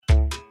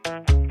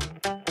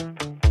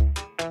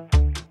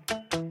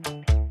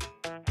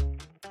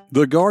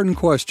The Garden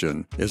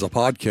Question is a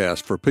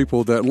podcast for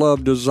people that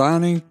love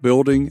designing,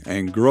 building,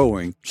 and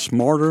growing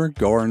smarter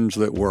gardens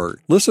that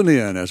work. Listen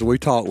in as we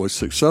talk with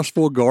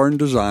successful garden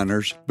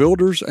designers,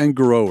 builders, and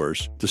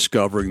growers,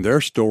 discovering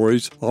their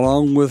stories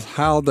along with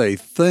how they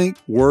think,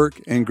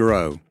 work, and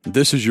grow.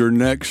 This is your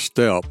next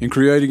step in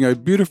creating a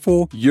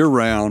beautiful,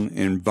 year-round,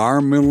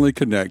 environmentally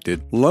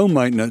connected,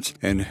 low-maintenance,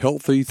 and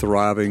healthy,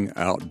 thriving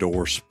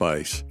outdoor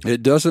space.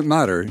 It doesn't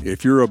matter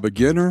if you're a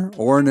beginner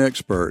or an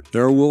expert,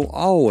 there will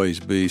always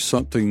be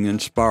something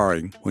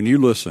inspiring when you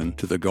listen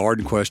to the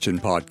Garden Question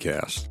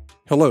podcast.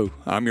 Hello,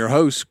 I'm your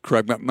host,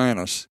 Craig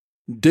McManus.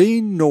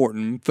 Dean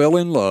Norton fell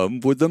in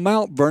love with the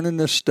Mount Vernon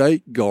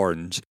Estate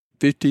Gardens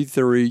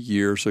 53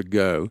 years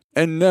ago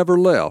and never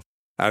left.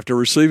 After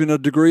receiving a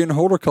degree in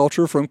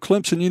horticulture from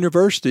Clemson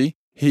University,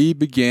 he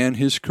began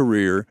his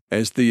career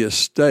as the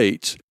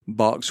estate's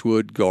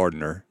boxwood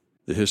gardener.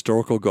 The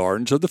historical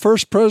gardens of the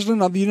first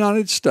President of the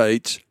United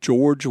States,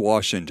 George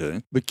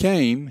Washington,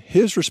 became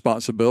his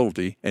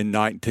responsibility in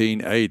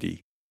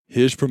 1980.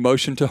 His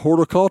promotion to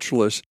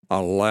horticulturalist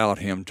allowed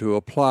him to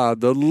apply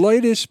the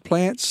latest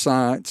plant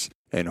science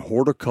and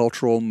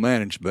horticultural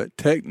management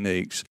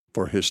techniques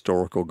for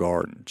historical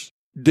gardens.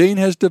 Dean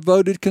has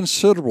devoted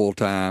considerable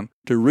time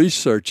to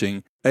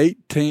researching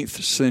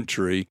 18th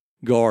century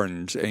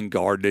gardens and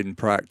gardening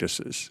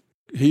practices.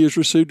 He has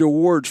received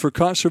awards for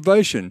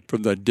conservation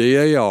from the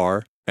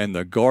DAR and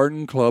the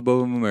Garden Club of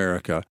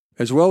America,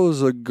 as well as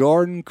the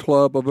Garden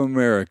Club of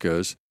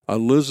America's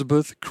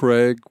Elizabeth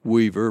Craig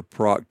Weaver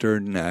Proctor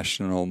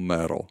National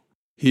Medal.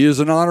 He is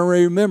an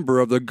honorary member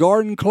of the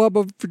Garden Club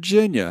of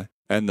Virginia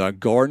and the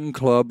Garden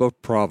Club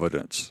of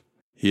Providence.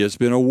 He has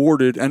been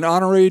awarded an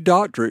honorary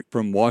doctorate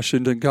from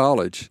Washington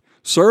College,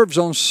 serves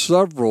on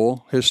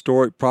several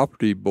historic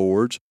property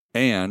boards,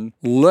 and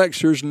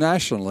lectures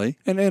nationally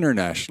and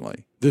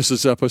internationally. This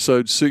is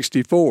episode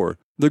 64,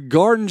 The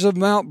Gardens of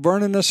Mount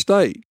Vernon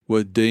Estate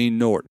with Dean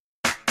Norton.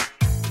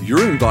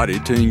 You're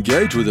invited to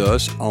engage with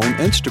us on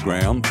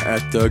Instagram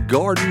at The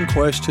Garden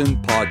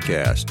Question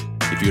Podcast.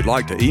 If you'd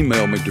like to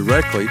email me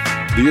directly,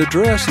 the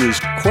address is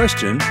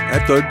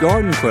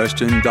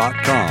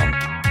question@thegardenquestion.com.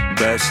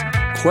 That's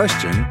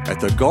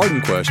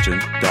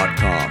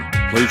question@thegardenquestion.com.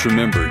 Please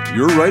remember,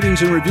 your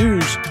ratings and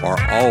reviews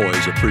are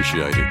always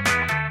appreciated.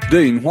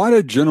 Dean, why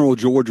did General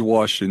George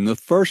Washington, the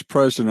first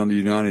president of the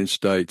United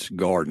States,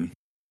 garden?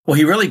 Well,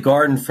 he really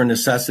gardened for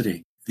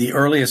necessity. The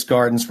earliest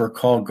gardens were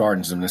called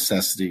gardens of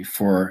necessity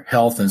for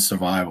health and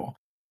survival.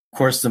 Of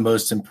course, the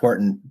most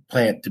important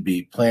plant to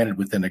be planted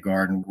within a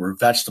garden were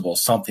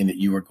vegetables, something that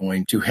you were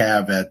going to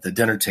have at the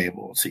dinner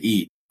table to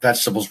eat.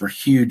 Vegetables were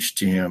huge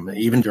to him.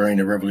 Even during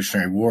the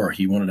Revolutionary War,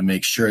 he wanted to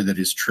make sure that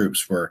his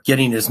troops were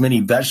getting as many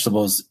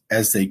vegetables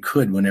as they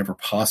could whenever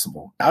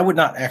possible. I would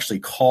not actually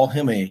call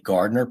him a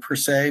gardener per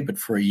se, but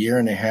for a year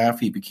and a half,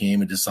 he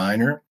became a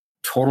designer,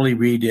 totally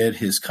redid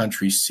his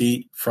country's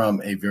seat from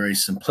a very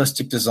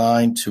simplistic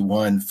design to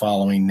one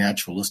following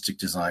naturalistic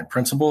design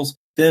principles.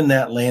 Then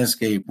that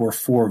landscape were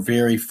 4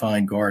 very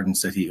fine gardens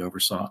that he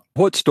oversaw.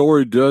 What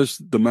story does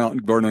the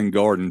Mount Vernon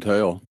garden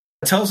tell?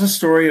 It tells a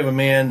story of a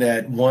man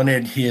that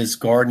wanted his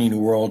gardening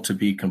world to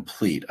be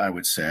complete, I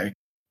would say.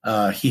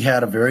 He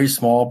had a very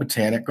small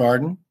botanic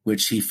garden,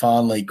 which he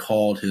fondly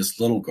called his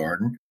little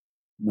garden.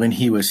 When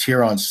he was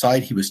here on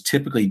site, he was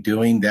typically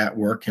doing that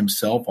work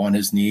himself on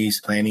his knees,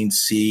 planting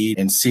seed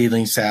and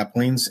seedling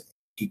saplings.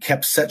 He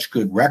kept such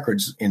good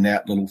records in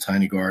that little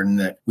tiny garden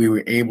that we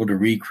were able to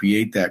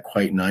recreate that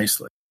quite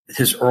nicely.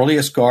 His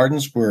earliest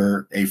gardens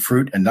were a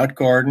fruit and nut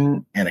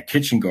garden and a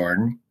kitchen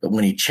garden, but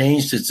when he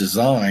changed his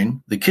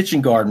design, the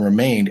kitchen garden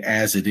remained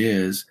as it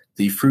is.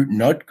 The fruit and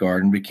nut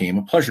garden became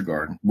a pleasure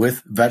garden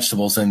with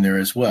vegetables in there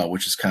as well,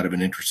 which is kind of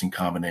an interesting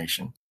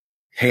combination.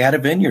 He had a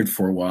vineyard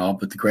for a while,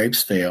 but the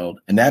grapes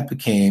failed, and that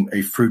became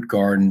a fruit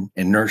garden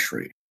and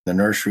nursery. The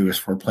nursery was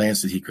for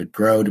plants that he could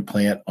grow to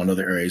plant on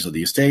other areas of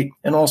the estate,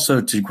 and also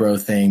to grow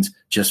things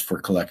just for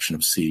collection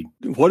of seed.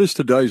 What is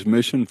today's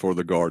mission for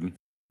the garden?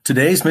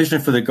 Today's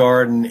mission for the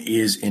garden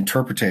is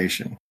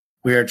interpretation.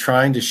 We are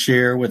trying to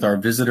share with our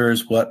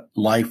visitors what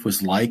life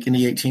was like in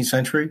the 18th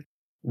century,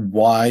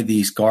 why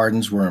these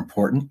gardens were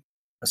important.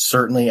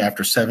 Certainly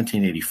after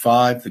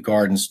 1785, the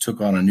gardens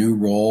took on a new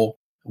role,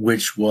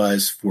 which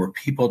was for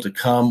people to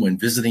come when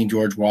visiting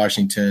George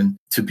Washington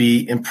to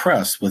be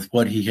impressed with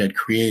what he had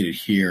created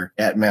here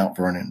at Mount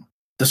Vernon.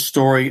 The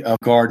story of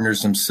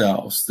gardeners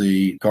themselves,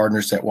 the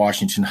gardeners that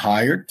Washington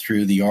hired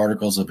through the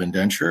Articles of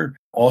Indenture,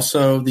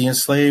 also the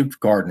enslaved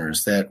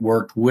gardeners that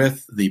worked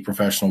with the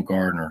professional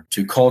gardener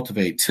to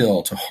cultivate,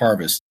 till, to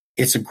harvest.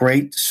 It's a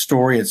great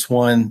story. It's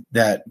one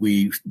that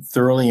we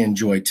thoroughly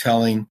enjoy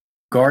telling.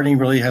 Gardening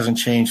really hasn't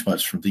changed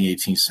much from the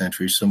 18th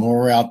century. So when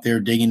we're out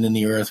there digging in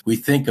the earth, we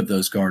think of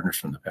those gardeners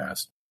from the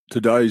past.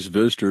 Today's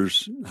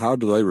visitors, how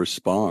do they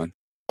respond?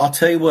 I'll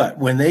tell you what,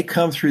 when they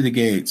come through the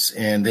gates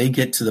and they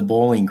get to the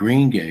Bowling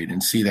Green Gate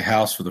and see the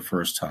house for the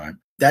first time,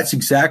 that's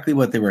exactly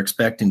what they were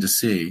expecting to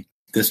see.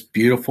 This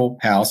beautiful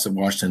house that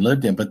Washington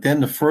lived in. But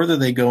then the further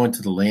they go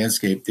into the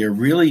landscape, they're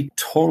really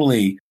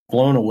totally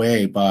blown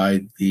away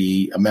by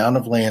the amount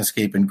of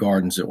landscape and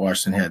gardens that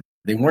Washington had.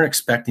 They weren't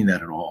expecting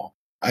that at all.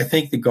 I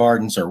think the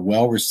gardens are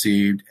well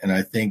received, and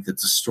I think that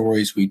the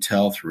stories we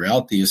tell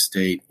throughout the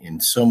estate in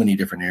so many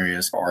different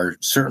areas are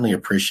certainly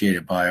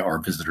appreciated by our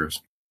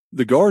visitors.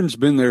 The garden's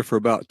been there for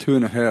about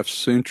 2.5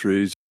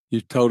 centuries.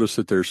 You told us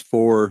that there's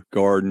 4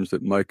 gardens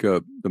that make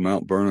up the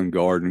Mount Vernon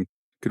garden.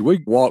 Could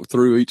we walk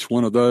through each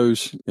one of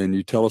those and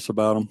you tell us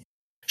about them?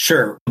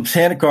 Sure. The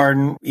Botanic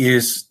Garden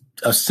is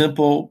a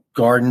simple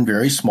garden,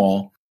 very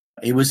small.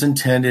 It was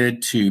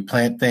intended to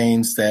plant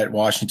things that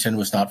Washington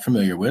was not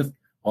familiar with,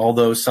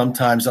 although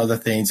sometimes other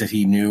things that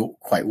he knew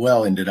quite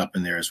well ended up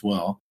in there as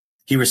well.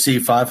 He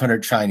received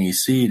 500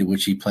 Chinese seed,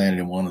 which he planted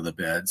in one of the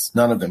beds.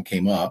 None of them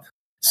came up.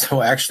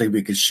 So actually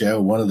we could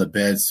show one of the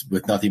beds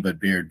with nothing but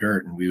bare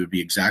dirt and we would be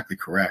exactly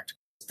correct.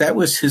 That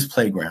was his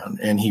playground,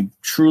 and he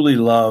truly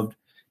loved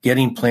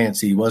getting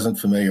plants he wasn't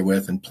familiar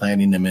with and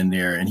planting them in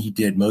there, and he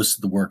did most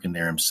of the work in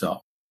there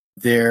himself.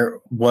 There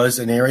was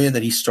an area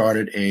that he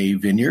started a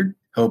vineyard,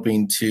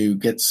 hoping to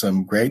get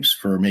some grapes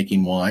for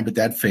making wine, but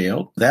that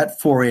failed. That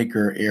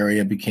 4-acre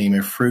area became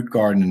a fruit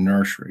garden and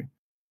nursery.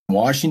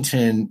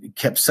 Washington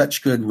kept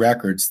such good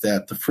records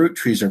that the fruit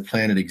trees are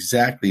planted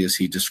exactly as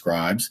he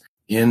describes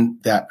in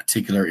that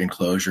particular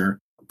enclosure.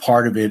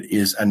 Part of it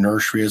is a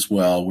nursery as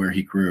well, where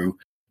he grew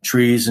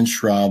trees and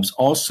shrubs,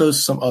 also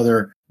some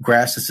other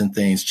grasses and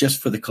things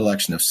just for the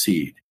collection of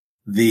seed.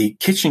 The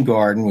kitchen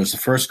garden was the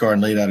first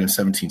garden laid out in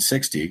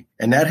 1760,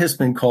 and that has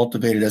been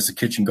cultivated as a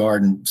kitchen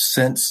garden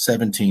since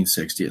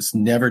 1760. It's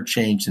never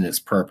changed in its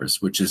purpose,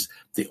 which is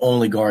the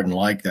only garden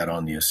like that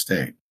on the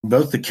estate.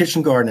 Both the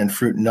kitchen garden and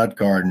fruit and nut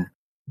garden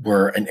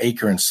were 1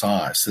 acre in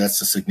size, so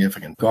that's a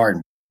significant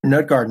garden.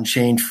 Nut garden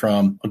changed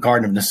from a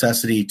garden of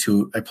necessity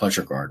to a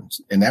pleasure garden,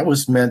 and that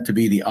was meant to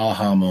be the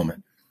aha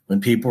moment. When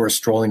people were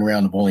strolling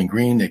around the Bowling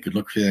Green, they could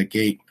look through that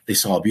gate. They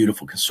saw a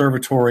beautiful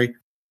conservatory.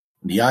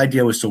 The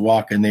idea was to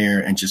walk in there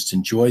and just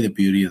enjoy the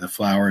beauty of the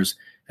flowers,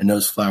 and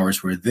those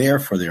flowers were there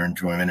for their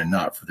enjoyment and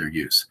not for their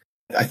use.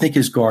 I think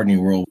his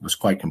gardening world was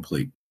quite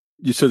complete.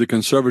 You said the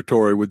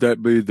conservatory. Would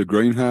that be the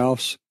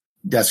greenhouse?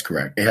 That's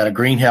correct. It had a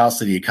greenhouse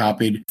that he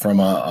copied from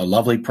a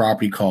lovely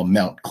property called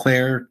Mount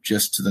Clair,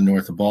 just to the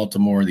north of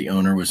Baltimore. The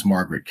owner was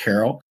Margaret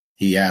Carroll.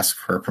 He asked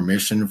her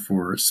permission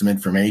for some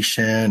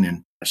information,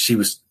 and she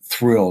was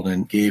thrilled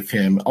and gave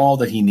him all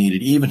that he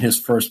needed, even his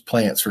first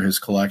plants for his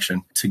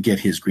collection, to get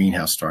his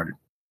greenhouse started.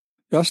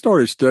 I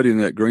started studying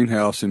that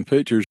greenhouse in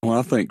pictures. When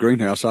I think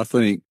greenhouse, I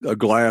think a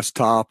glass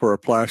top or a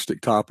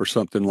plastic top or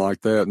something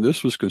like that. And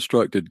this was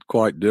constructed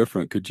quite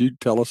different. Could you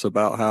tell us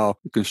about how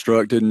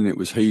constructed and it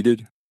was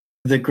heated?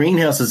 The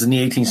greenhouses in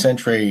the 18th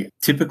century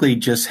typically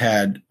just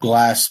had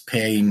glass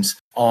panes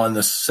on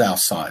the south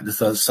side,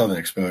 the southern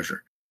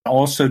exposure.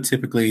 Also,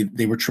 typically,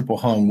 they were triple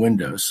hung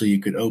windows, so you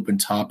could open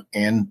top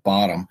and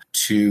bottom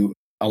to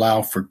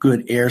allow for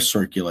good air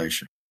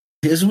circulation.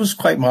 His was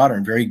quite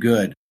modern, very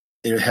good.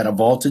 It had a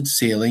vaulted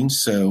ceiling,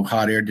 so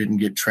hot air didn't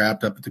get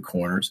trapped up at the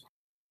corners.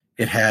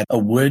 It had a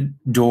wood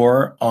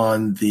door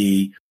on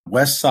the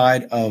west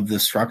side of the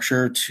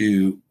structure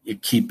to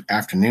keep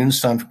afternoon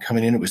sun from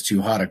coming in. It was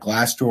too hot. A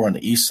glass door on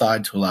the east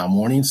side to allow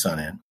morning sun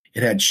in.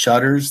 It had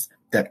shutters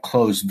that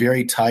closed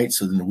very tight,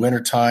 so in the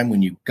wintertime,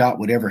 when you got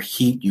whatever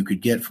heat you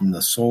could get from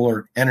the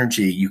solar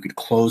energy, you could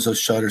close those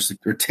shutters to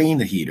retain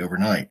the heat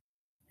overnight.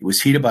 It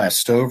was heated by a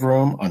stove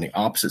room on the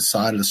opposite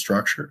side of the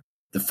structure.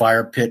 The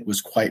fire pit was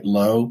quite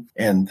low,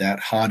 and that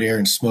hot air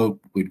and smoke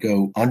would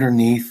go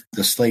underneath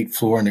the slate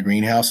floor in the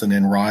greenhouse and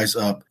then rise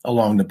up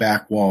along the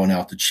back wall and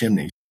out the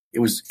chimney. It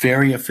was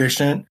very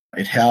efficient.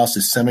 It housed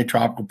the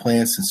semi-tropical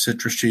plants and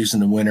citrus trees in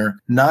the winter,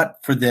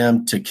 not for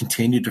them to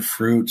continue to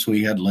fruit, so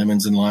we had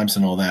lemons and limes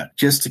and all that,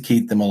 just to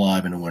keep them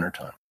alive in the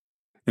wintertime.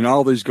 In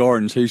all these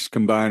gardens, he's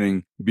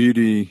combining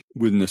beauty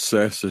with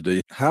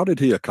necessity. How did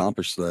he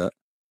accomplish that?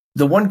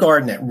 The one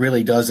garden that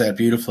really does that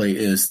beautifully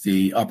is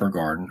the upper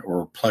garden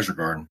or pleasure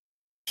garden.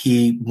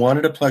 He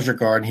wanted a pleasure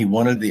garden. He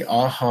wanted the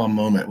aha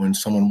moment when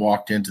someone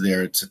walked into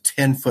there. It's a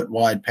 10-foot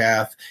wide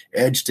path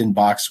edged in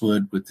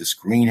boxwood with this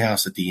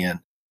greenhouse at the end.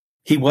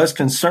 He was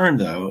concerned,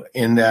 though,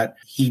 in that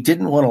he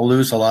didn't want to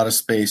lose a lot of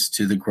space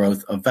to the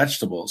growth of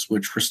vegetables,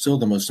 which were still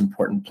the most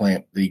important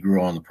plant that he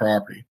grew on the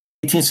property.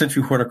 18th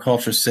century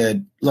horticulture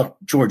said, look,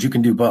 George, you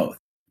can do both.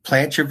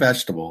 Plant your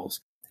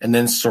vegetables and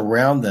then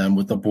surround them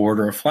with a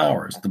border of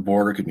flowers. The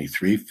border could be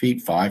 3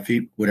 feet, 5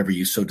 feet, whatever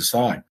you so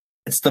decide.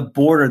 It's the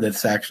border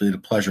that's actually the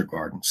pleasure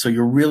garden. So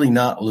you're really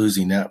not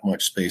losing that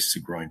much space to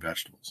growing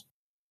vegetables.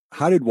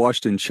 How did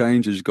Washington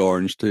change his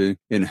gardens to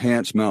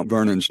enhance Mount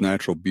Vernon's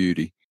natural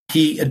beauty?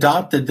 He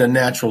adopted the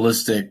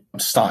naturalistic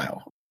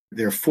style.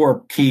 There are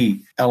 4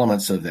 key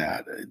elements of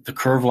that. The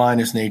curved line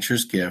is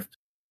nature's gift,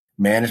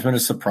 management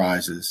of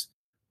surprises,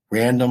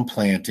 random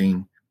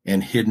planting,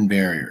 and hidden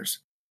barriers.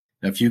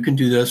 Now, if you can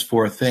do those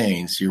 4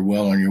 things, you're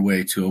well on your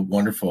way to a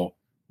wonderful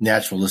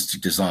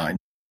naturalistic design.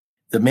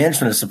 The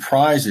management of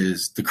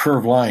surprises, the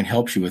curved line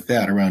helps you with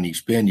that. Around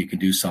each bend, you can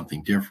do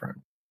something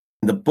different.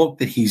 The book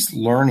that he's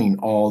learning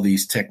all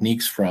these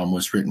techniques from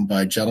was written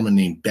by a gentleman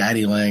named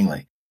Batty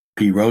Langley.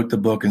 He wrote the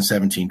book in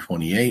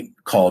 1728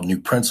 called New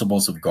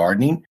Principles of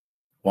Gardening.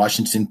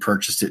 Washington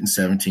purchased it in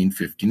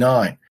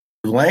 1759.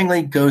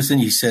 Langley goes in,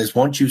 he says,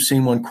 once you've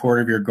seen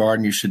 1/4 of your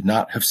garden, you should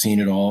not have seen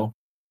it all.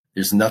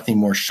 There's nothing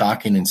more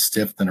shocking and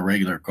stiff than a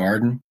regular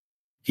garden.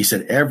 He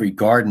said, every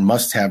garden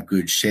must have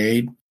good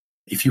shade.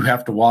 If you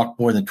have to walk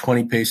more than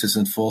 20 paces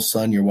in full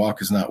sun, your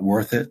walk is not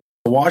worth it.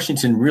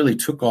 Washington really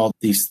took all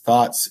these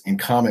thoughts and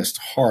comments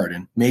to heart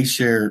and made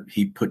sure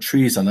he put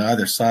trees on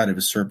either side of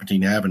his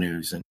serpentine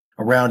avenues. And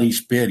around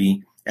each bit,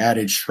 he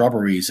added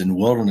shrubberies and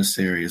wilderness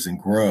areas and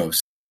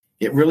groves.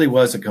 It really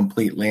was a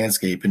complete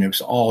landscape, and it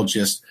was all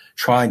just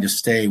trying to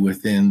stay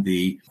within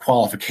the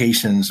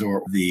qualifications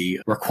or the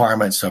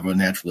requirements of a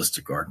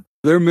naturalistic garden.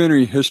 There are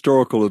many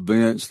historical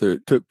events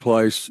that took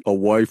place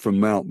away from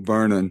Mount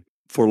Vernon.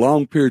 For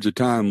long periods of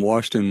time,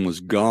 Washington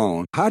was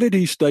gone. How did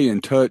he stay in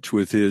touch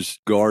with his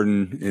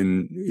garden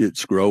and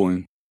its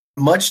growing?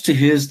 Much to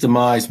his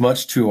demise,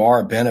 much to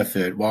our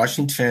benefit,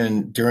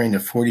 Washington, during the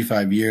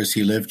 45 years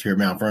he lived here at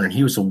Mount Vernon,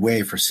 he was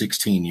away for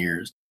 16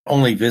 years.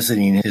 Only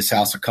visiting his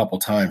house a couple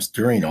times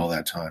during all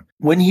that time.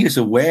 When he is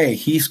away,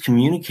 he's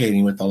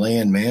communicating with the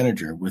land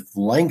manager with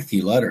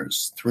lengthy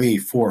letters, 3,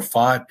 4,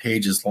 5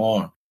 pages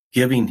long,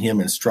 giving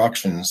him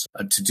instructions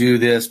to do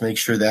this, make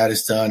sure that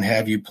is done.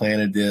 Have you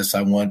planted this?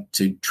 I want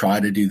to try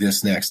to do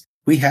this next.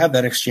 We have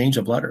that exchange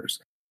of letters.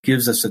 It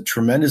gives us a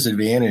tremendous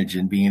advantage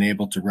in being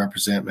able to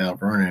represent Mount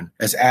Vernon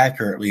as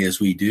accurately as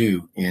we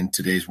do in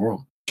today's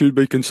world. Should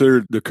be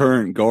considered the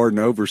current garden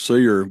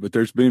overseer, but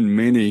there's been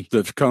many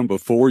that have come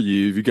before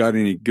you. Have you got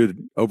any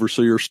good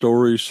overseer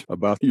stories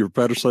about your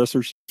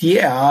predecessors?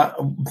 Yeah,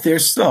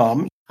 there's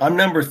some. I'm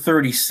number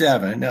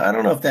 37. Now, I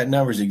don't know if that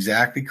number is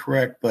exactly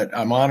correct, but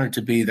I'm honored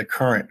to be the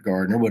current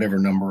gardener, whatever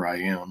number I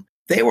am.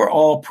 They were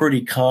all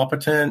pretty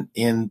competent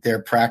in their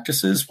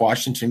practices.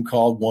 Washington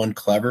called one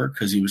clever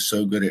because he was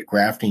so good at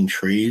grafting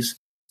trees.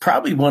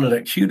 Probably one of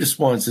the cutest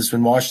ones is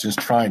when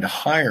Washington's trying to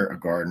hire a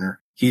gardener.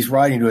 He's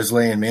writing to his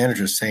land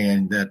manager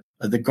saying that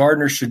the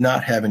gardener should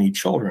not have any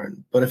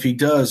children, but if he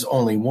does,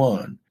 only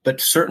one,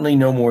 but certainly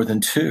no more than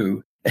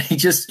 2. And he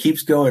just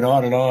keeps going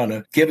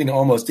on, giving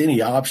almost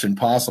any option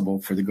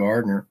possible for the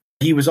gardener.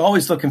 He was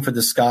always looking for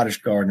the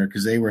Scottish gardener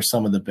because they were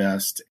some of the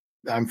best.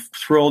 I'm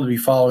thrilled to be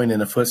following in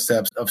the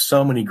footsteps of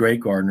so many great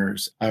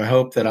gardeners. I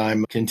hope that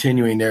I'm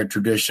continuing their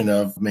tradition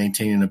of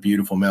maintaining a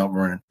beautiful Mount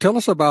Vernon. Tell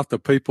us about the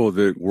people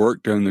that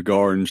worked in the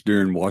gardens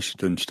during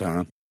Washington's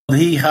time.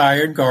 He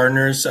hired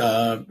gardeners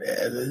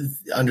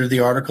under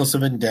the Articles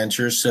of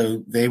Indenture,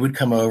 so they would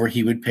come over,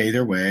 he would pay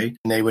their way,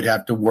 and they would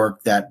have to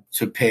work that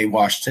to pay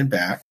Washington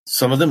back.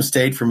 Some of them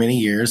stayed for many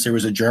years. There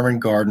was a German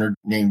gardener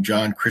named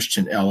John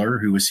Christian Eller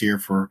who was here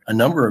for a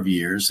number of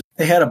years.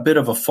 They had a bit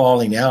of a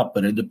falling out,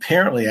 but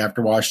apparently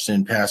after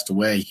Washington passed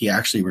away, he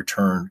actually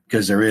returned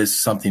because there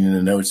is something in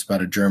the notes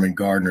about a German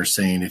gardener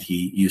saying that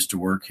he used to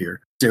work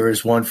here. There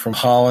was one from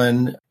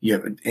Holland,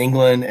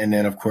 England, and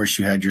then, of course,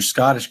 you had your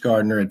Scottish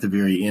gardener at the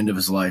very end of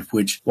his life,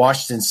 which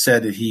Washington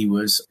said that he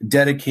was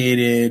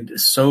dedicated,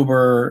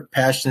 sober,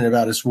 passionate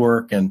about his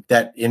work, and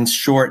that, in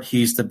short,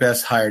 he's the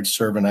best hired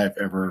servant I've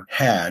ever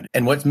had.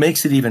 And what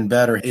makes it even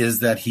better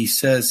is that he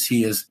says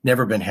he has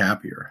never been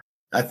happier.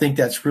 I think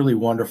that's really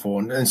wonderful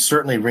and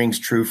certainly rings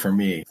true for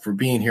me. For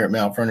being here at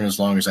Mount Vernon as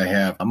long as I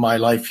have, my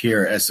life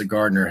here as a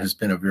gardener has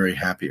been a very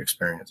happy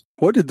experience.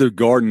 What did the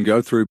garden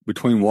go through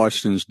between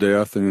Washington's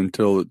death and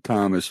until the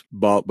time it's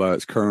bought by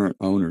its current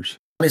owners?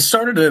 It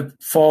started to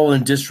fall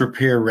in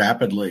disrepair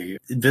rapidly.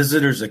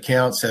 Visitors'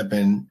 accounts have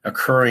been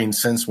occurring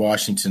since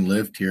Washington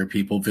lived here,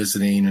 people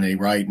visiting, and they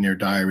write in their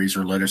diaries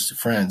or letters to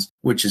friends,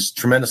 which is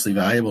tremendously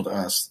valuable to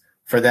us.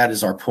 For that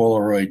is our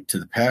Polaroid to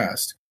the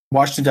past.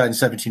 Washington died in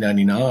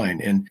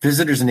 1799, and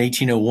visitors in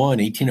 1801,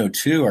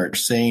 1802 are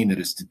saying that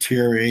it's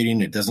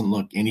deteriorating. It doesn't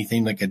look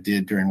anything like it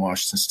did during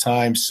Washington's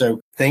time.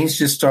 So things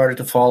just started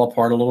to fall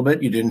apart a little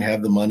bit. You didn't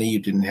have the money. You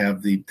didn't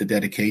have the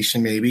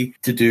dedication maybe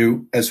to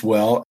do as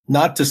well.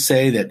 Not to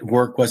say that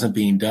work wasn't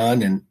being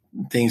done and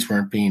things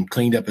weren't being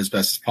cleaned up as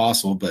best as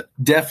possible, but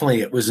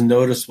definitely it was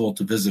noticeable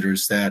to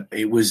visitors that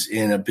it was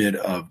in a bit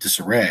of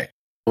disarray.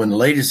 When the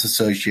Ladies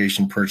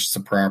Association purchased the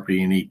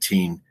property in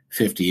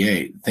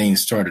 1858,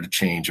 things started to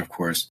change, of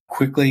course,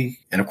 quickly.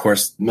 And of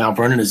course, Mount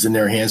Vernon is in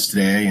their hands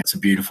today. It's a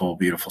beautiful,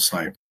 beautiful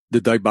site.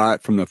 Did they buy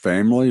it from the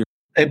family?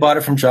 They bought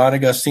it from John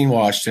Augustine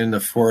Washington, the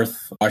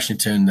fourth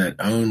Washington that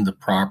owned the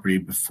property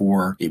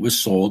before it was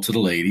sold to the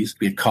ladies.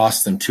 It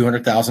cost them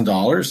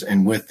 $200,000,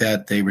 and with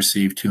that, they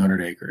received 200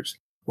 acres.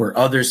 Where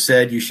others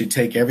said you should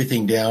take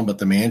everything down but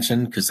the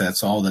mansion because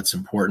that's all that's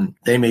important,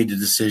 they made the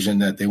decision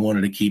that they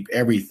wanted to keep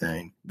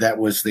everything that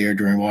was there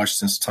during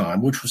Washington's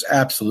time, which was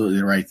absolutely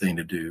the right thing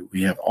to do.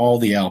 We have all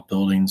the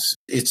outbuildings.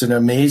 It's an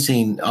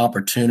amazing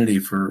opportunity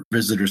for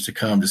visitors to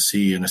come to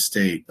see an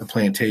estate, a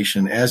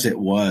plantation, as it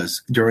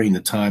was during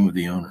the time of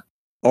the owner.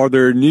 Are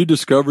there new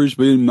discoveries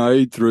being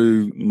made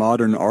through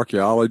modern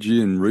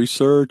archaeology and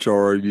research,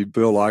 or you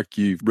feel like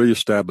you've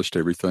reestablished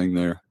everything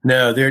there?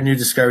 No, there are new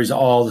discoveries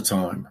all the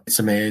time. It's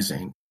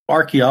amazing.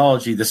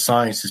 Archaeology, the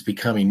science is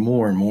becoming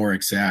more and more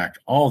exact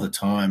all the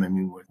time. I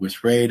mean,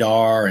 with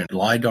radar and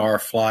LIDAR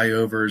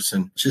flyovers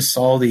and just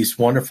all these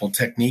wonderful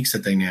techniques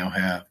that they now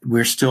have,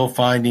 we're still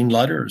finding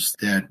letters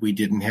that we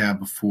didn't have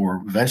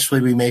before.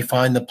 Eventually, we may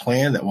find the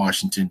plan that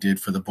Washington did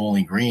for the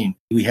Bowling Green.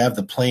 We have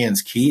the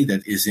plan's key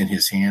that is in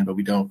his hand, but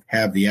we don't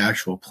have the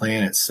actual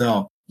plan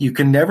itself. You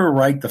can never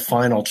write the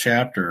final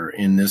chapter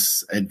in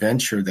this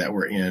adventure that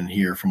we're in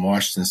here from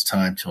Washington's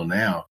time till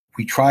now.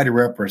 We try to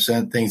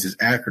represent things as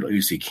accurately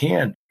as we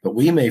can, but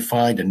we may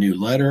find a new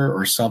letter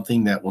or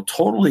something that will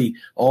totally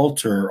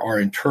alter our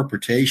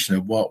interpretation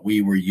of what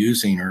we were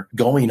using or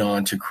going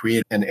on to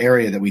create an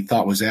area that we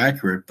thought was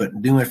accurate, but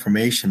new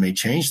information may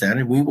change that,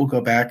 and we will go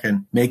back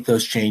and make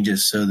those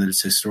changes so that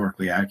it's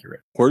historically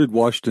accurate. Where did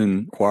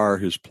Washington acquire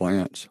his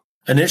plants?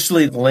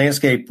 Initially, the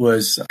landscape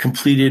was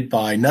completed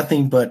by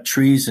nothing but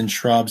trees and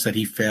shrubs that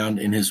he found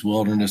in his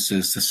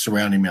wildernesses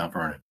surrounding Mount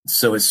Vernon.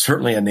 So it's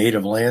certainly a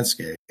native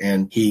landscape.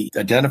 And he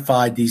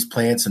identified these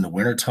plants in the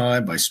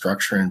wintertime by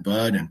structure and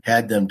bud and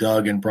had them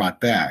dug and brought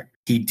back.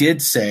 He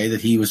did say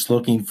that he was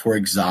looking for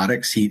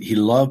exotics. He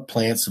loved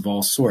plants of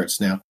all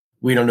sorts. Now,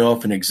 we don't know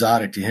if an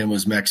exotic to him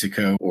was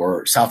Mexico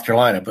or South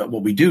Carolina, but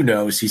what we do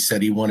know is he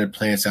said he wanted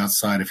plants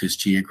outside of his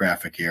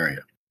geographic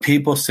area.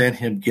 People sent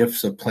him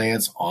gifts of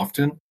plants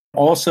often.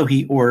 Also,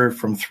 he ordered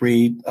from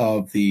three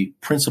of the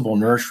principal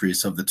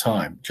nurseries of the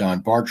time, John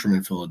Bartram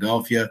in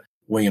Philadelphia,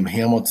 William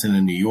Hamilton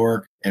in New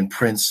York, and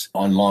Prince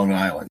on Long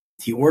Island.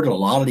 He ordered a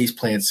lot of these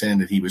plants in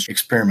that he was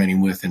experimenting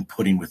with and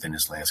putting within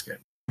his landscape.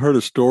 I heard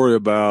a story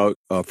about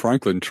a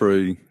Franklin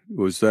tree.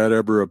 Was that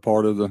ever a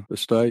part of the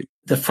estate?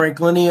 The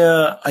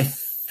Franklinia, I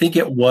think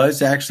it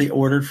was actually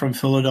ordered from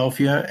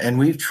Philadelphia, and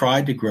we've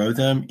tried to grow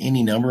them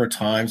any number of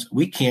times.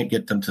 We can't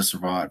get them to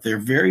survive. They're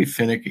very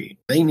finicky.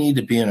 They need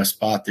to be in a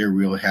spot they're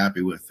really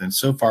happy with, and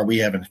so far we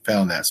haven't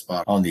found that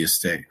spot on the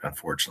estate,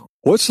 unfortunately.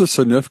 What's the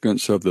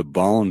significance of the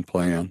Vaughan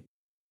plan?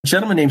 A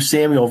gentleman named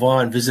Samuel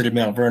Vaughan visited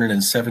Mount Vernon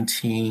in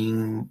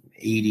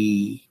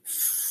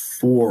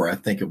 1784, I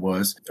think it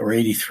was, or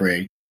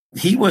 83.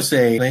 He was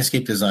a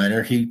landscape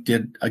designer. He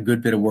did a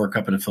good bit of work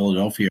up in the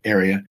Philadelphia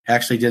area,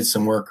 actually did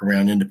some work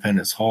around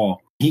Independence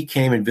Hall. He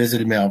came and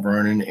visited Mount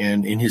Vernon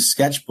and in his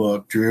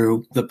sketchbook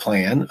drew the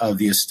plan of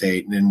the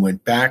estate and then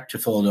went back to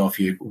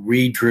Philadelphia,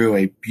 redrew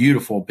a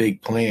beautiful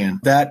big plan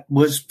that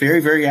was very,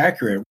 very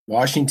accurate.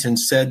 Washington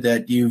said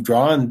that you've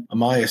drawn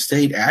my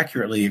estate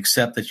accurately,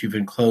 except that you've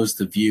enclosed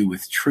the view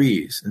with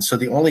trees. And so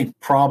the only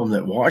problem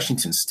that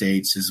Washington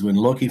states is when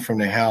looking from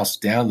the house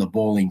down the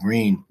Bowling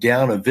Green,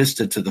 down a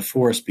vista to the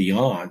forest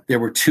beyond, there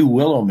were two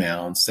willow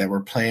mounds that were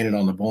planted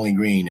on the Bowling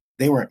Green.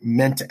 They weren't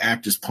meant to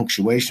act as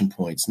punctuation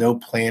points. No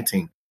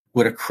planting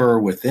would occur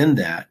within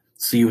that.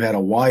 So you had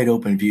a wide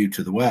open view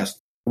to the west.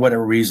 For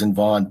whatever reason,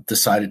 Vaughan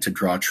decided to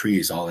draw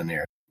trees all in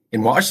there.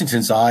 In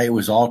Washington's eye, it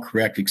was all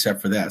correct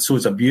except for that. So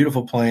it's a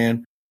beautiful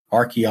plan.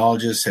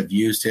 Archaeologists have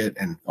used it,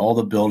 and all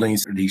the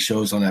buildings that he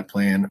shows on that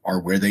plan are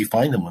where they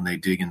find them when they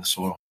dig in the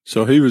soil.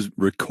 So he was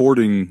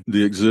recording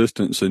the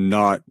existence and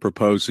not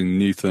proposing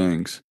new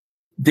things.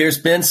 There's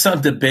been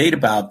some debate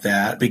about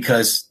that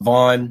because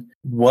Vaughan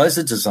was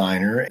a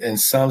designer, and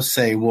some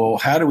say, well,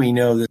 how do we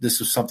know that this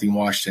was something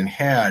Washington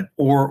had?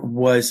 Or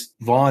was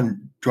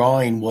Vaughan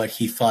drawing what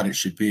he thought it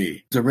should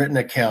be? The written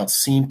accounts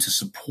seem to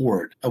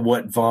support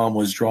what Vaughan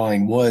was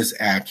drawing was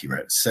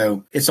accurate.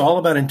 So it's all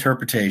about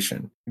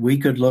interpretation. We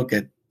could look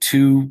at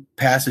two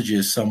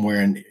passages somewhere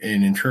and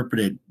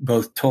interpret it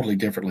both totally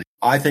differently.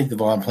 I think the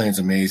Vaughan plan is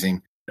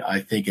amazing.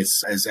 I think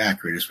it's as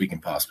accurate as we can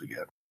possibly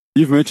get.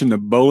 You've mentioned the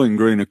Bowling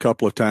Green a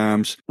couple of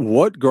times.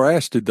 What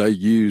grass did they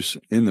use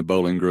in the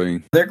Bowling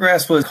Green? Their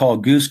grass was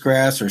called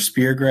goosegrass or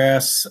spear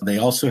grass. They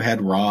also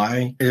had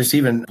rye. There's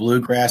even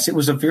bluegrass. It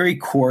was a very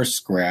coarse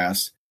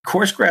grass.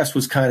 Coarse grass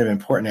was kind of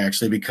important,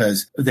 actually,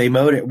 because they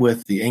mowed it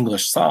with the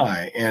English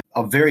scythe, and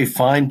a very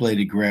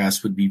fine-bladed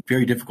grass would be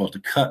very difficult to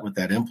cut with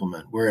that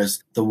implement,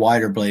 whereas the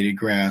wider-bladed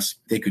grass,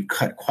 they could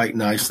cut quite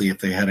nicely if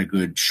they had a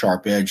good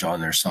sharp edge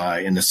on their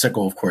scythe, and the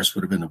sickle, of course,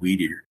 would have been the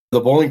weed eater. The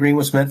Bowling Green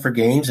was meant for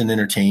games and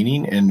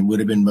entertaining and would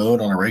have been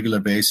mowed on a regular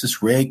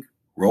basis, raked,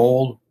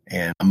 rolled,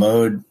 and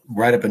mowed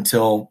right up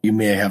until you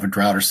may have a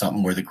drought or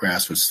something where the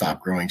grass would stop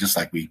growing, just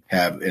like we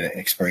have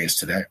experienced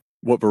today.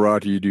 What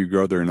variety do you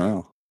grow there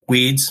now?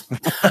 Weeds.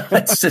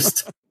 It's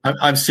just,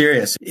 I'm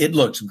serious. It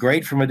looks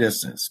great from a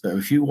distance, but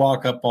if you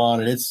walk up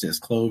on it, it's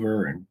just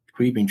clover and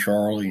creeping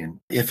Charlie. And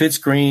if it's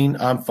green,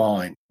 I'm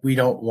fine. We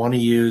don't want to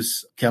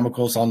use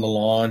chemicals on the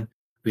lawn.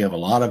 We have a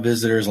lot of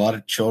visitors, a lot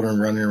of children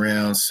running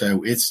around.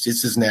 So it's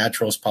as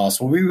natural as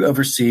possible. We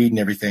overseed and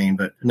everything,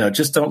 but no,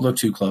 just don't look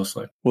too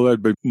closely. Well,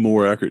 that'd be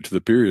more accurate to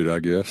the period, I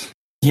guess.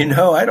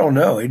 I don't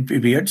know. It'd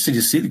be interesting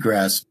to see the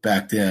grass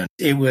back then.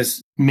 It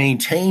was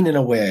maintained in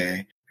a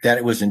way that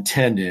it was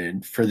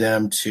intended for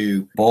them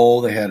to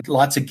bowl. They had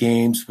lots of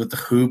games with the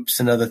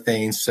hoops and other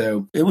things.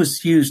 So it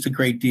was used a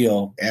great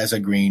deal as a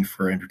green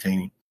for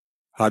entertaining.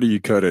 How do you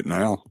cut it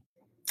now?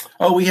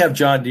 Oh, we have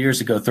John Deere's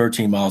that go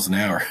 13 miles an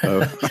hour.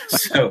 Oh.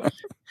 So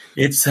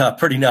it's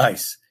pretty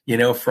nice.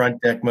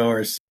 Front deck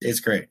mowers. It's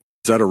great.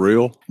 Is that a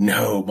reel?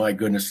 No, my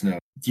goodness, no.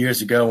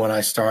 Years ago when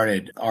I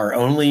started, our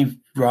only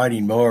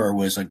riding mower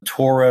was a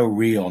Toro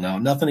reel. Now,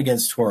 nothing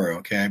against Toro,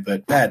 okay?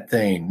 But that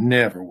thing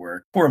never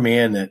worked. Poor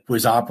man that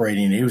was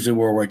operating, he was a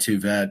World War II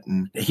vet,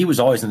 and he was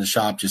always in the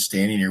shop just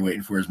standing there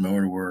waiting for his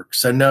mower to work.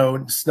 So no,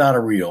 it's not a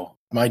reel.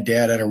 My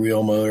dad had a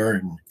reel motor,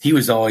 and he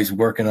was always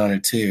working on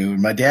it too.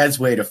 And my dad's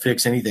way to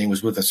fix anything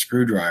was with a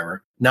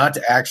screwdriver, not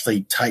to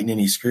actually tighten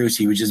any screws.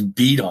 He would just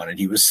beat on it.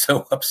 He was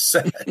so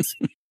upset.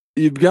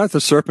 You've got the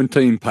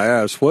serpentine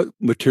paths. What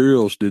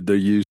materials did they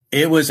use?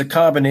 It was a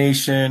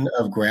combination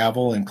of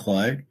gravel and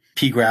clay,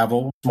 pea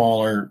gravel,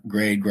 smaller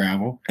grade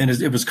gravel, and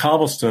it was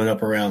cobblestone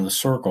up around the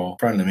circle in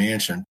front of the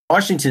mansion.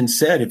 Washington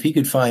said if he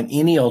could find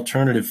any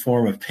alternative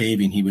form of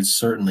paving, he would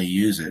certainly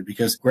use it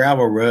because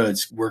gravel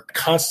roads were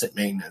constant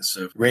maintenance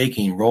of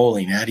raking,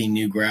 rolling, adding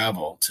new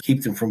gravel to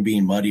keep them from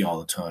being muddy all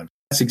the time.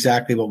 That's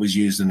exactly what was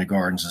used in the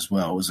gardens as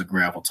well. It was a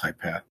gravel type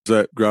path. Is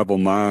that gravel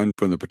mined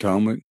from the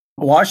Potomac?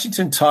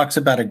 Washington talks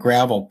about a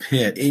gravel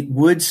pit. It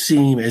would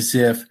seem as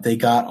if they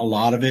got a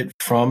lot of it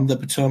from the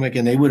Potomac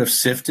and they would have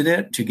sifted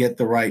it to get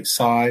the right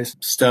size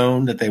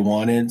stone that they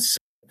wanted. So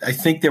I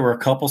think there were a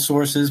couple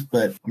sources,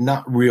 but I'm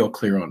not real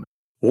clear on it.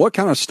 What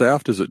kind of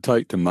staff does it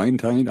take to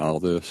maintain all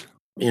this?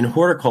 In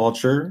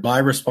horticulture, my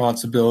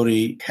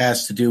responsibility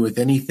has to do with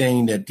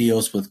anything that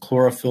deals with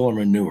chlorophyll or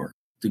manure.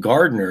 The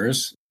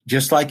gardeners,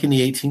 just like in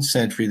the 18th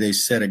century, they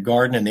said a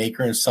garden an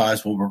acre in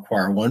size will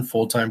require one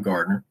full-time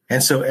gardener.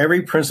 And so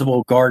every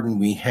principal garden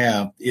we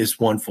have is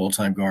one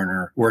full-time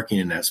gardener working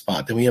in that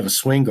spot. Then we have a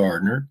swing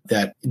gardener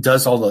that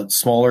does all the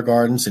smaller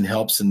gardens and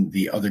helps in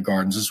the other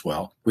gardens as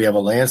well. We have a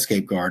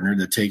landscape gardener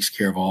that takes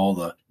care of all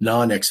the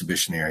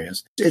non-exhibition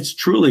areas. It's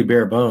truly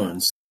bare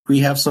bones. We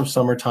have some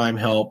summertime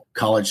help,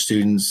 college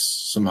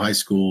students, some high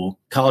school.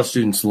 College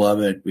students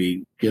love it.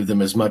 We give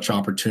them as much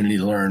opportunity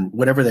to learn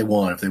whatever they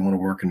want. If they want to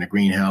work in the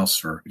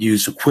greenhouse or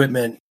use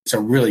equipment, it's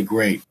a really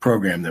great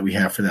program that we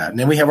have for that. And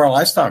then we have our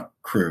livestock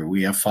crew.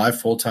 We have 5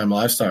 full-time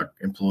livestock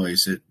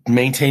employees that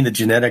maintain the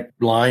genetic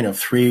line of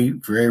 3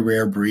 very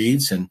rare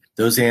breeds. And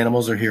those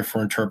animals are here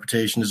for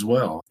interpretation as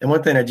well. And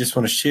one thing I just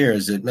want to share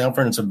is that Mount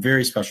Vernon's a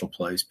very special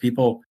place.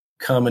 People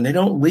come and they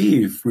don't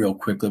leave real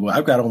quickly. Well,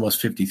 I've got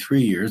almost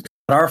 53 years.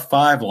 Our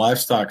 5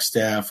 livestock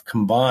staff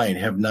combined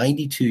have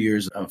 92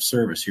 years of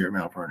service here at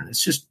Mount Vernon.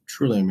 It's just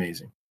truly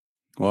amazing.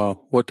 Wow.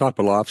 What type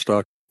of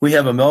livestock? We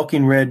have a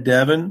milking red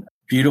Devon,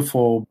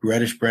 beautiful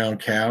reddish-brown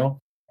cow,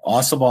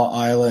 Ossabaw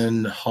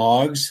Island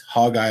hogs,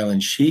 Hog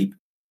Island sheep,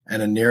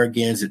 and a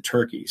Narragansett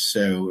turkey.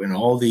 So, and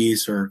all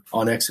these are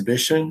on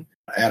exhibition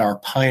at our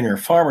Pioneer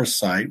Farmers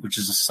site, which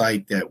is a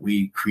site that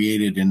we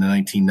created in the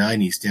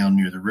 1990s down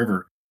near the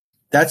river.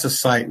 That's a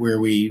site where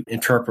we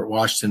interpret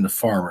Washington the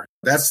farmer.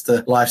 That's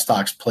the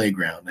livestock's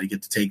playground. They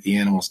get to take the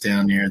animals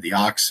down there, the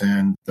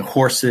oxen, the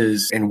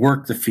horses, and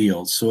work the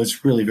fields. So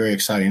it's really very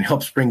exciting. It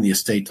helps bring the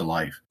estate to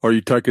life. Are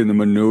you taking the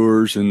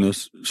manures and the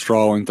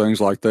straw and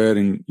things like that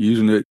and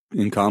using it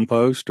in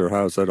compost, or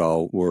how does that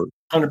all work?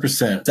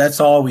 100%. That's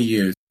all we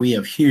use. We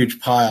have huge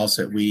piles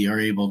that we are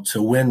able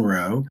to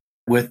windrow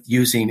with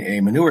using a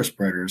manure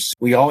spreader.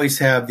 We always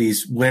have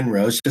these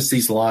windrows, just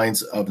these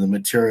lines of the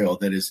material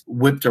that is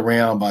whipped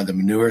around by the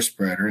manure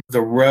spreader.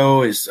 The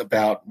row is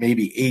about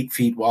maybe 8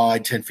 feet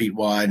wide, 10 feet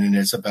wide, and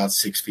it's about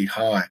 6 feet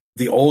high.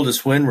 The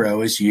oldest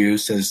windrow is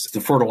used as the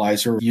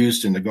fertilizer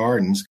used in the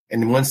gardens.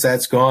 And once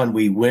that's gone,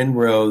 we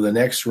windrow the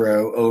next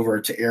row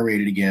over to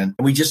aerate it again.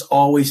 And we just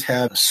always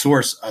have a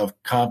source of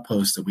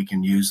compost that we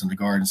can use in the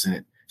gardens, and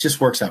it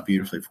just works out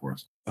beautifully for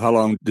us. How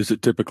long does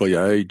it typically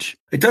age?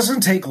 It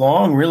doesn't take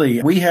long,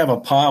 really. We have a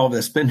pile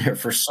that's been there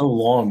for so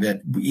long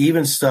that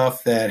even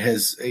stuff that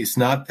is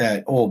not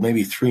that old,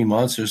 maybe 3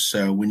 months or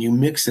so, when you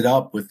mix it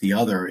up with the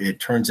other, it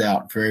turns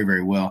out very,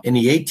 very well. In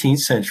the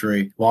 18th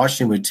century,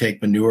 Washington would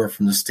take manure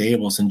from the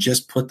stables and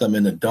just put them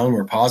in the dung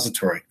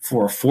repository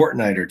for a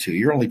fortnight or two.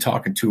 You're only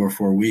talking 2 or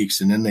 4 weeks,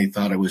 and then they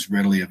thought it was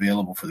readily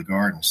available for the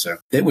garden. So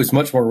it was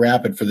much more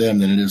rapid for them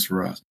than it is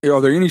for us.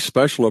 Are there any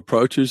special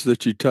approaches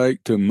that you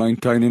take to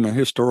maintaining a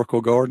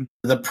historical garden?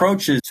 The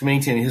approach to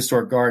maintaining a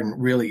historic garden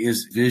really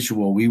is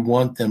visual. We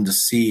want them to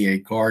see a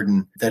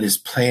garden that is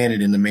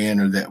planted in the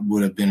manner that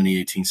would have been in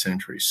the 18th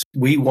century. So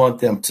we want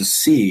them to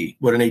see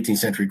what an 18th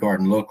century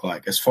garden looked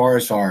like. As far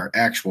as our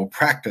actual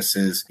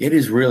practices, it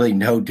is really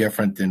no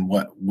different than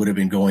what would have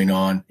been going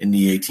on in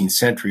the 18th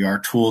century. Our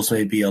tools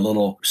may be a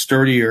little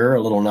sturdier,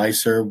 a little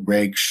nicer,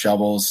 rake,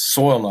 shovels,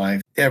 soil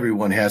knife.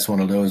 Everyone has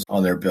one of those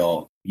on their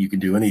belt. You can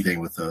do anything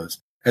with those.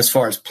 As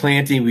far as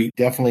planting, we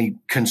definitely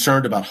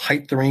concerned about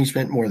height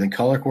arrangement more than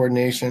color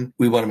coordination.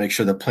 We want to make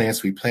sure the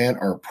plants we plant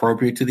are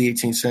appropriate to the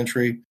 18th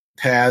century.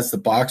 Paths, the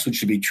boxwood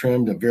should be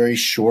trimmed a very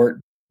short.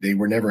 They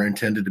were never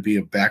intended to be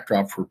a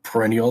backdrop for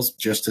perennials,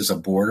 just as a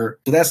border.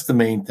 So that's the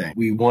main thing.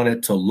 We want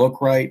it to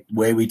look right. The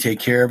way we take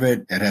care of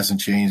it, it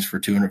hasn't changed for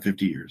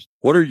 250 years.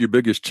 What are your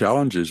biggest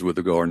challenges with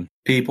the garden?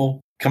 People,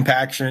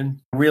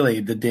 compaction, really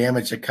the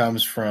damage that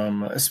comes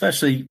from,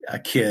 especially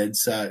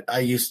kids. I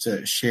used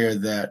to share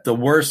that the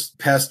worst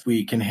pest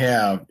we can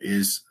have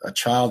is a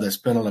child that's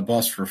been on a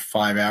bus for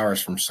 5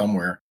 hours from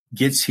somewhere.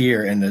 gets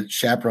here and the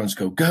chaperones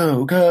go,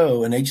 go,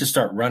 go, and they just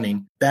start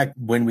running. Back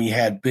when we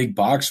had big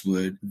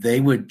boxwood, they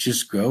would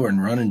just go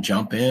and run and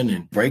jump in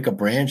and break a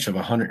branch of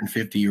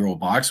 150-year-old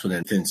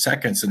boxwood in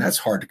seconds, and that's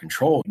hard to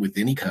control with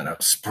any kind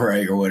of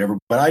spray or whatever.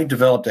 But I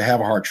developed a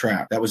have-a-heart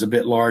trap that was a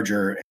bit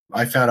larger.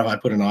 I found if I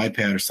put an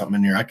iPad or something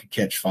in there, I could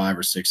catch 5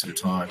 or 6 at a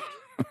time.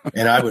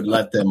 And I would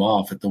let them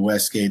off at the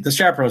west gate. The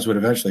chaperones would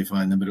eventually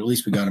find them, but at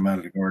least we got them out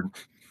of the garden.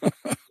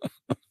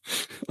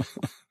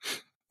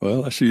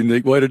 Well, that's a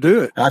unique way to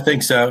do it. I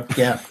think so,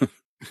 yeah.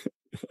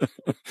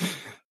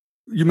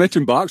 You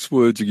mentioned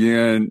boxwoods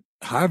again.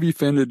 How have you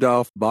fended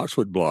off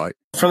boxwood blight?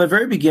 From the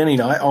very beginning,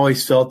 I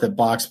always felt that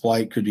box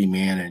blight could be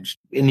managed.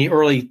 In the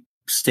early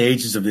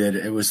stages of it,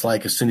 it was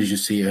like as soon as you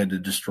see it, you had to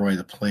destroy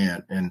the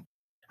plant. And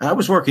I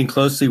was working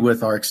closely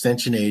with our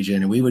extension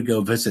agent, and we would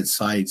go visit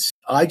sites.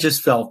 I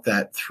just felt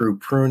that through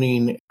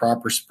pruning,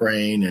 proper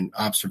spraying, and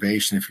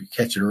observation, if you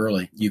catch it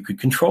early, you could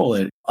control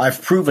it. I've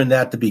proven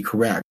that to be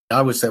correct.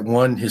 I was at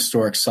one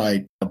historic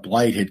site. A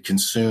blight had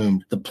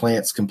consumed the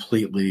plants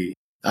completely.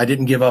 I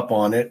didn't give up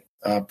on it.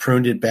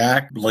 Pruned it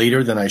back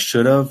later than I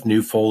should have.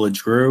 New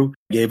foliage grew.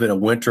 Gave it a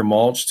winter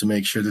mulch to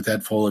make sure that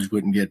that foliage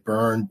wouldn't get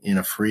burned in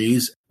a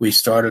freeze. We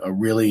started a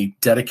really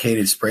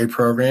dedicated spray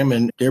program,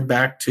 and they're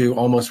back to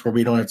almost where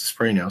we don't have to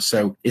spray now.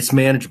 So it's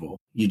manageable.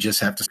 You just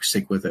have to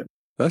stick with it.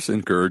 That's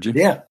encouraging.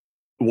 Yeah.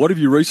 What have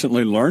you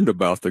recently learned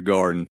about the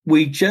garden?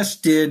 We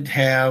just did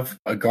have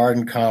a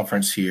garden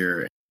conference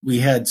here.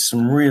 We had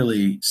some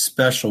really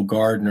special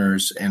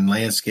gardeners and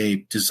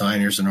landscape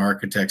designers and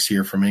architects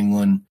here from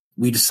England.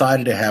 We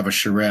decided to have a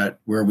charrette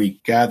where we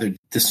gathered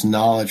this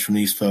knowledge from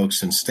these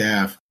folks and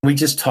staff. We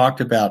just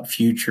talked about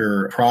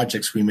future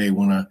projects we may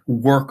want to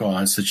work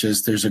on, such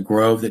as there's a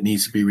grove that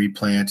needs to be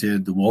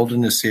replanted, the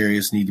wilderness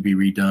areas need to be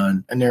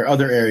redone, and there are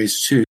other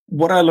areas too.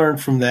 What I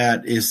learned from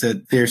that is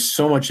that there's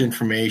so much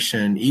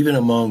information, even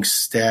among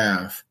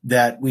staff,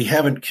 that we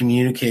haven't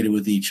communicated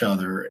with each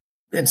other.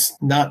 It's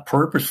not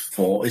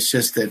purposeful. It's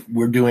just that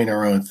we're doing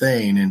our own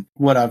thing. And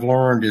what I've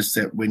learned is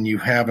that when you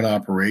have an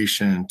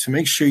operation, to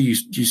make sure you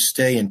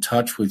stay in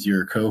touch with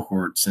your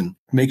cohorts and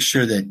make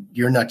sure that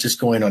you're not just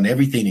going on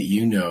everything that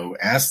you know.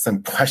 Ask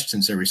them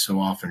questions every so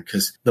often,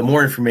 because the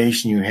more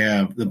information you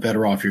have, the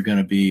better off you're going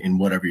to be in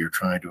whatever you're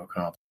trying to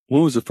accomplish.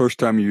 When was the first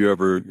time you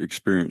ever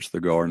experienced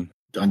the garden?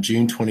 On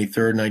June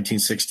 23rd,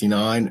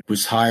 1969,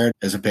 was hired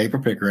as a paper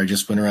picker. I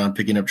just went around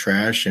picking up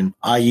trash, and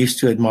I used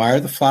to admire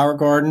the flower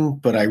garden,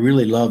 but I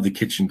really loved the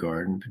kitchen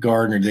garden. The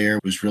gardener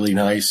there was really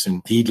nice,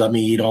 and he'd let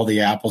me eat all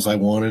the apples I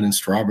wanted and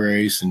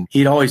strawberries, and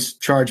he'd always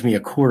charge me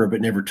 $0.25 but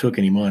never took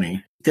any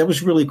money. That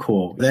was really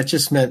cool. That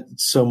just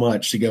meant so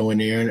much to go in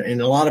there.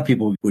 And a lot of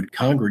people would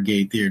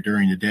congregate there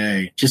during the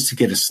day just to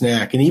get a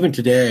snack. And even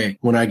today,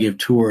 when I give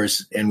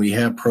tours and we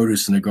have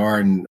produce in the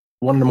garden,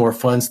 one of the more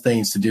fun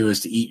things to do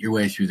is to eat your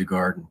way through the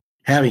garden.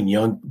 Having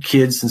young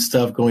kids and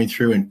stuff going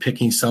through and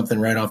picking something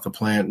right off the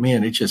plant,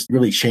 man, it just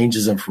really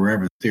changes them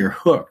forever. They're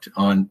hooked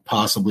on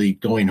possibly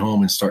going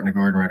home and starting a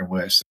garden right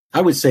away. So I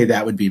would say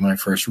that would be my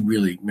first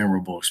really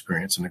memorable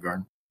experience in the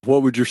garden.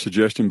 What would your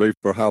suggestion be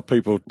for how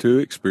people to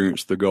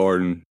experience the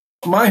garden?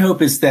 My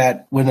hope is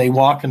that when they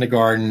walk in the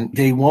garden,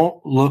 they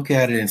won't look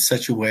at it in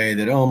such a way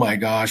that, oh my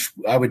gosh,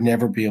 I would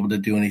never be able to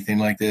do anything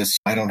like this.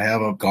 I don't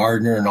have a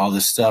gardener and all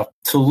this stuff.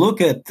 To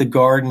look at the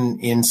garden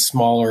in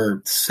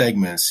smaller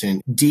segments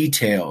and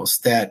details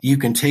that you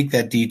can take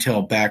that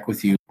detail back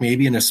with you,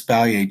 maybe an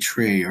espalier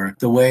tree, or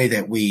the way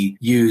that we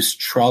use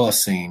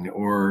trellising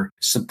or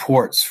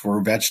supports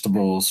for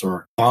vegetables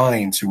or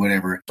vines or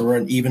whatever, or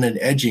even an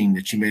edging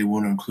that you may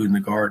want to include in the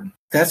garden.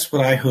 That's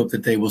what I hope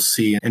that they will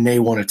see and they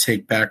want to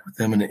take back with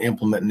them and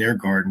implement in their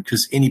garden,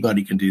 because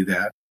anybody can do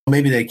that.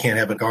 Maybe they can't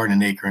have a garden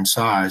an acre in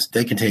size.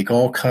 They can take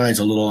all kinds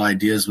of little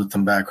ideas with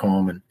them back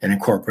home and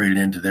incorporate it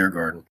into their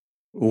garden.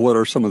 What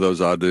are some of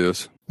those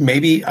ideas?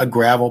 Maybe a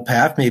gravel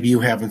path. Maybe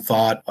you haven't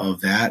thought of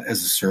that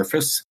as a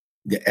surface.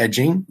 The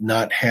edging,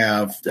 not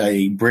have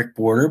a brick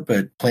border,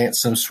 but plant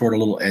some sort of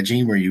little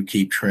edging where you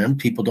keep trim.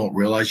 People don't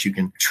realize you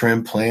can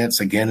trim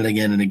plants again and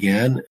again and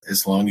again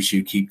as long as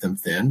you keep them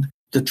thinned.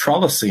 The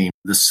trellising,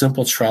 the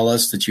simple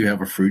trellis that you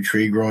have a fruit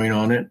tree growing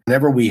on it.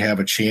 Whenever we have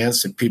a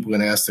chance, if people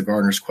can ask the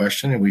gardener's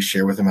question, and we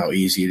share with them how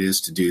easy it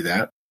is to do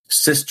that.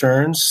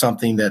 Cisterns,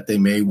 something that they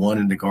may want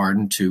in the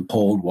garden to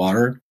hold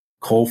water.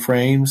 Coal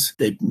frames,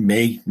 they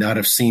may not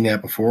have seen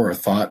that before or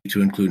thought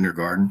to include in their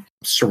garden.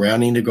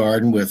 Surrounding the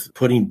garden with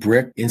putting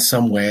brick in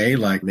some way,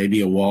 like maybe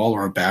a wall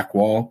or a back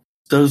wall.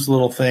 Those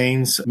little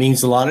things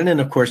means a lot. And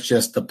then, of course,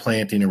 just the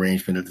planting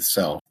arrangement of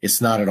itself.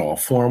 It's not at all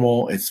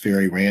formal. It's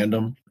very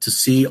random. To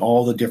see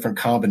all the different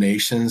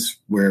combinations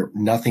where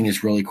nothing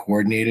is really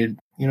coordinated,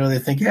 they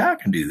think, yeah, I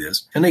can do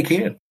this. And they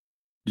can.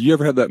 Do you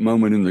ever have that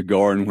moment in the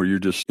garden where you're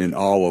just in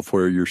awe of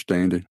where you're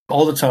standing?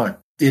 All the time.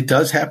 It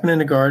does happen in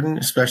the garden,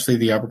 especially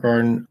the upper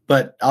garden.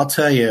 But I'll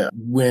tell you,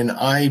 when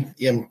I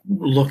am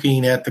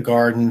looking at the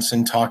gardens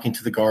and talking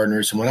to the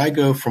gardeners, and when I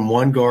go from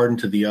one garden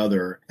to the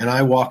other, and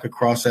I walk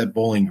across that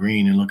bowling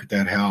green and look at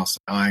that house,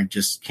 I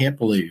just can't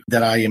believe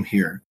that I am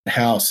here. The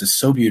house is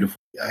so beautiful.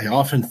 I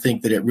often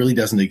think that it really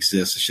doesn't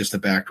exist. It's just a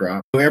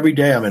backdrop. So every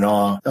day I'm in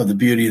awe of the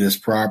beauty of this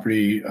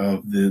property,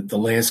 of the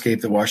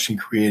landscape that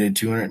Washington created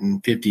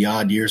 250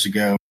 odd years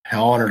ago.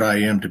 How honored I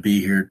am to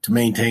be here to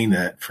maintain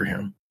that for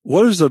him.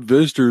 What is the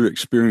visitor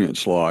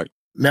experience like?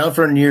 Mount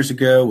Vernon years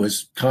ago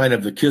was kind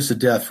of the kiss of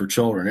death for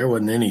children. There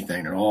wasn't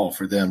anything at all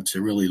for them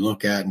to really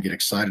look at and get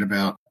excited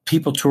about.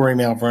 People touring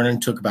Mount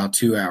Vernon took about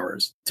 2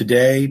 hours.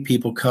 Today,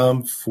 people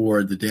come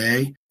for the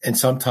day and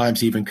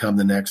sometimes even come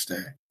the next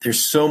day.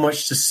 There's so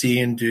much to see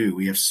and do.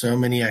 We have so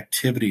many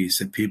activities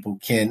that people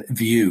can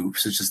view,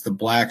 such as the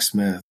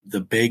blacksmith,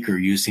 the baker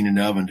using an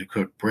oven to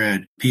cook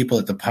bread, people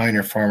at the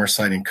Pioneer Farmer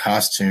site in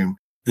costume,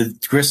 the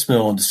grist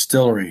mill and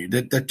distillery,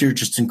 that they're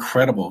just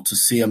incredible to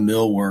see a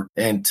mill work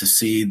and to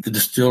see the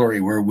distillery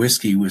where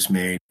whiskey was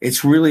made.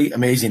 It's really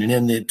amazing. And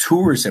in the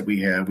tours that we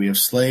have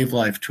slave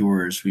life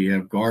tours, we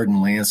have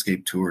garden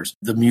landscape tours.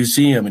 The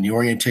museum and the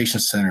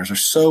orientation centers are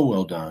so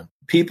well done.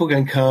 People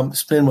can come,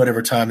 spend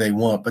whatever time they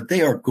want, but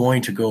they are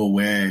going to go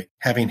away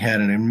having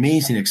had an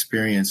amazing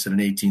experience at an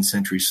 18th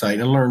century site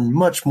and learn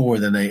much more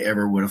than they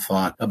ever would have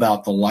thought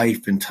about the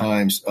life and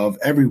times of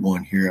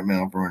everyone here at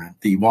Mount Vernon.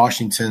 The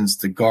Washingtons,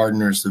 the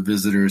gardeners, the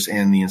visitors,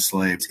 and the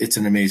enslaved. It's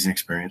an amazing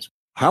experience.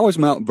 How has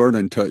Mount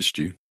Vernon touched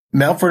you?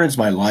 Mount Vernon's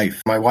my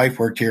life. My wife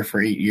worked here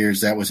for 8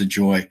 years. That was a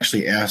joy. I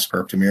actually asked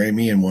her to marry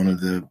me in one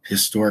of the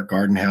historic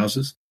garden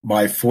houses.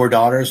 My 4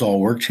 daughters all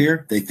worked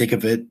here. They think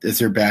of it as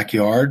their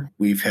backyard.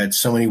 We've had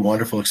so many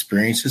wonderful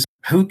experiences.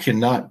 Who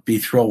cannot be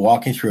thrilled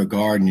walking through a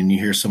garden and you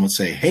hear someone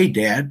say, "Hey,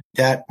 Dad,"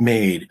 that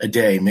made a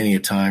day, many a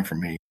time for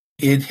me.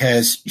 It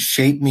has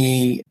shaped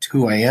me to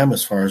who I am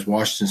as far as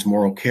Washington's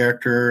moral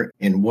character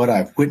and what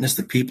I've witnessed,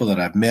 the people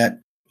that I've met.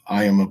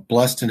 I am a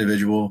blessed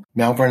individual.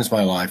 Mount Vernon's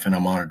my life, and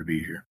I'm honored to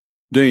be here.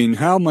 Dean,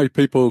 how may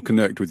people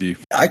connect with you?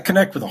 I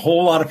connect with a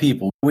whole lot of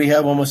people. We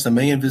have almost 1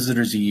 million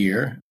visitors a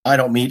year. I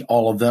don't meet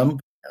all of them.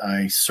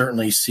 I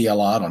certainly see a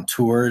lot on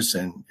tours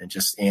and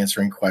just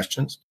answering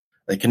questions.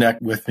 They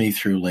connect with me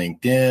through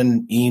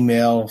LinkedIn,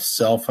 email,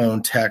 cell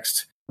phone,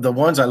 text. The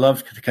ones I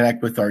love to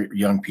connect with are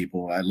young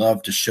people. I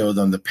love to show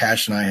them the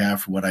passion I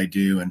have for what I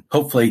do, and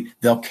hopefully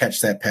they'll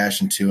catch that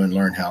passion too and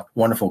learn how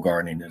wonderful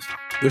gardening is.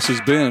 This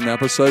has been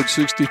episode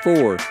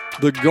 64,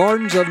 The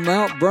Gardens of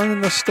Mount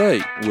Vernon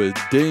Estate with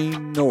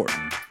Dean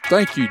Norton.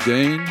 Thank you,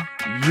 Dean.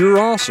 You're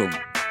awesome.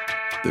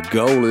 The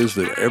goal is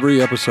that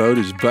every episode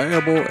is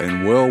valuable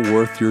and well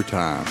worth your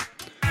time.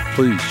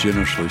 Please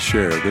generously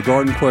share the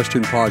Garden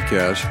Question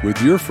podcast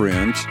with your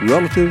friends,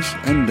 relatives,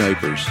 and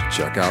neighbors.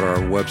 Check out our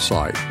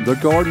website,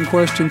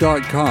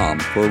 thegardenquestion.com,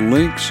 for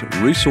links,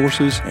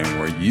 resources, and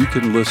where you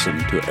can listen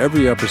to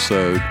every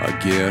episode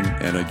again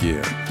and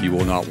again. You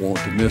will not want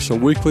to miss a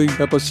weekly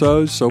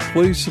episode, so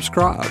please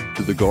subscribe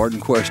to the Garden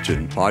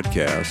Question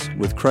podcast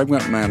with Craig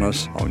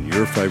McManus on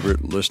your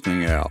favorite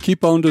listening app.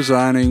 Keep on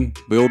designing,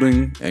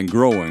 building, and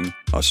growing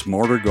a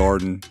smarter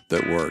garden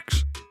that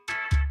works.